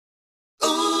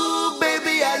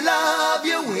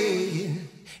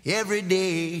every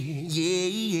day, yeah,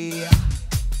 yeah.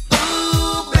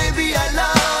 Ooh, baby, I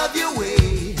love your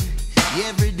way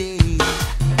every day.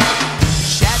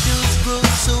 Shadows grow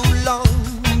so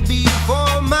long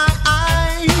before my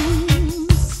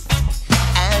eyes,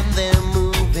 and they're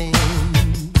moving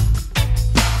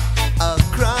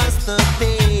across the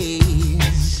page.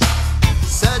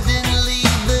 Suddenly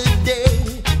the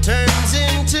day turns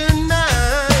into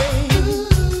night,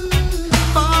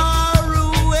 far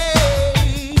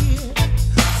away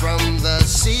from the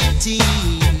city.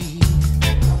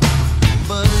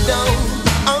 But don't,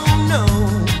 oh no,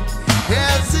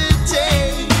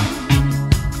 hesitate,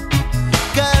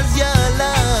 'cause your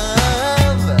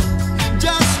love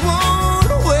just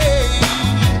won't wait.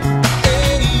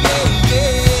 Hey, yeah,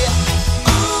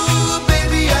 yeah. Ooh,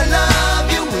 baby, I love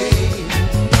your way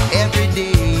every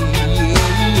day,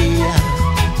 yeah.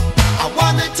 I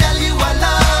wanna tell you I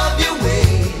love your way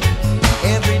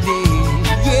every day,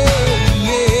 yeah,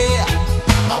 yeah.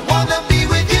 I wanna be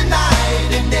with you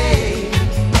night and day.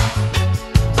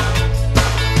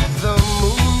 The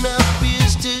moon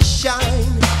appears to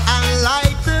shine and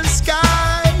light the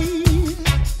sky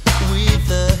with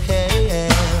the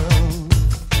help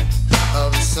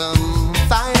of some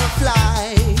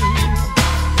firefly.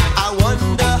 I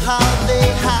wonder how they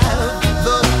have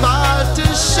the power to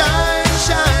shine,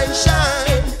 shine,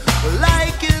 shine. Well, I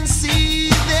can see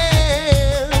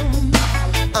them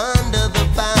under the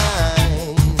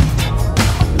pine.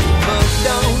 But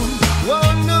don't, whoa,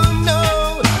 no, no,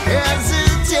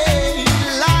 hesitate,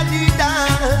 la-di-da,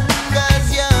 'cause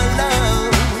your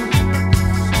love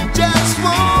just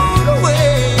won't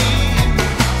wait.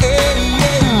 Hey,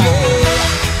 yeah,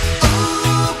 yeah.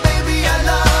 Ooh, baby, I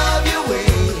love your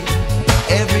way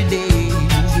every day,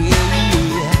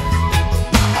 yeah.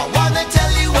 I wanna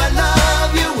tell you I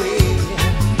love your way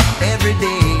every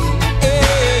day,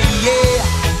 hey, yeah.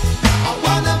 I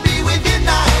wanna be with you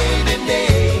night and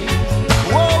day.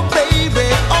 Oh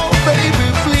baby,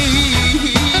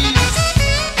 please.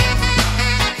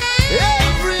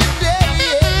 Every day.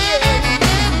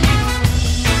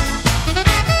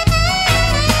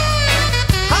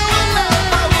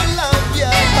 I will love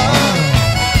you.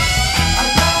 I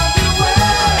love you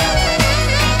well.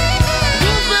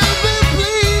 Oh, baby,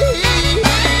 please.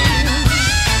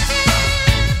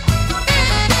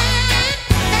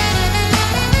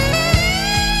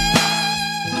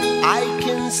 I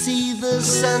can see the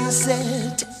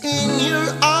sunset in your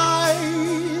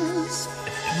eyes,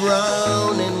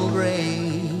 brown and gray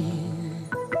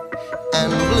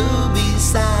and blue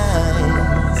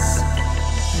besides.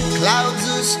 Clouds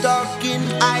are stalking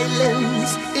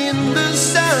islands in the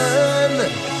sun.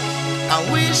 I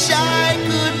wish I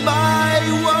could buy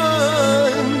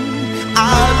one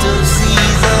out of